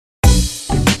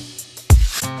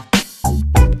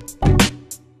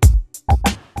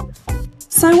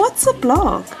So what's a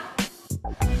blog?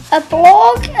 A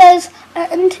blog is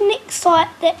an internet site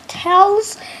that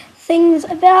tells things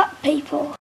about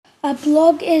people. A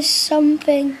blog is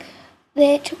something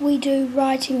that we do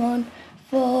writing on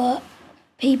for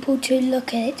people to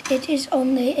look at. It is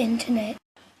on the internet.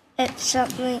 It's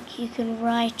something you can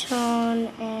write on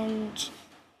and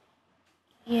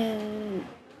you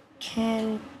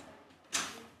can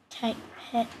take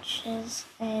pictures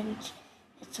and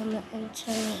it's on the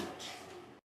internet.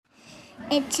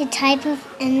 It's a type of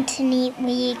internet where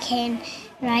you can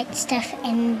write stuff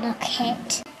and look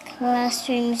at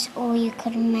classrooms, or you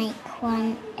could make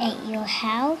one at your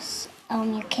house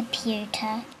on your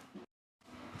computer.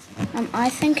 I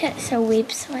think it's a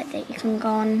website that you can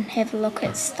go and have a look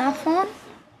at stuff on,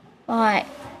 like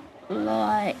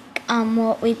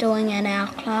what we're doing in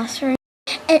our classroom.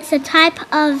 It's a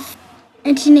type of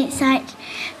internet site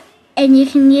and you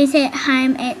can use it at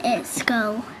home and at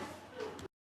school.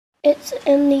 It's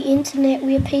in the internet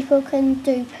where people can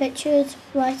do pictures,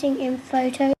 writing and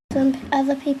photos. Some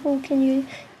other people can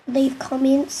leave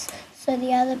comments so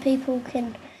the other people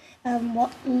can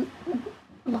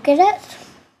look at it.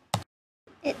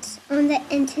 It's on the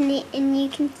internet and you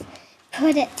can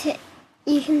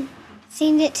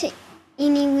send it to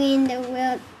anywhere in the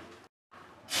world.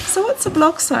 So what's a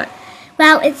blog site?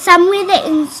 Well, it's somewhere that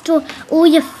you can store all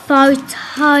your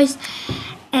photos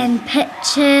and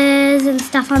pictures and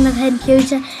stuff on the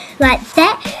computer like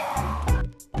that.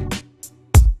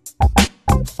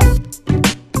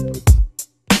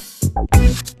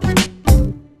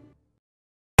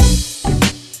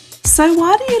 So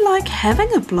why do you like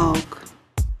having a blog?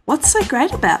 What's so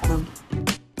great about them?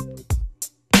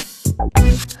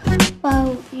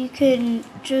 Well, you can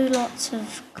do lots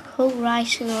of cool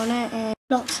writing on it and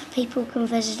lots of people can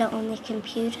visit it on their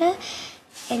computer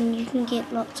and you can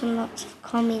get lots and lots of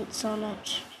comments on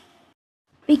it.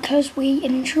 Because we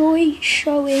enjoy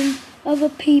showing other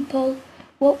people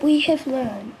what we have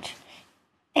learned.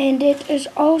 And it is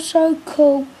also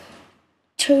cool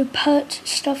to put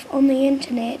stuff on the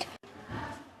internet.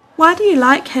 Why do you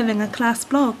like having a class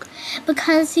blog?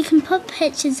 Because you can put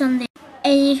pictures on there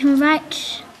and you can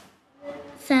write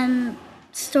some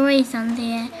stories on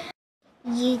there.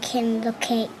 You can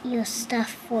look at your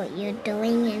stuff, what you're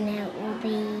doing, and it will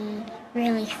be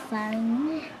really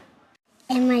fun.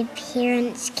 And my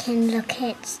parents can look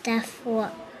at stuff,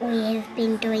 what we have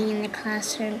been doing in the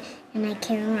classroom, and I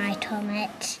can write on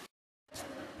it.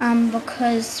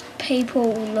 Because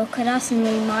people will look at us and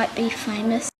we might be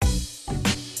famous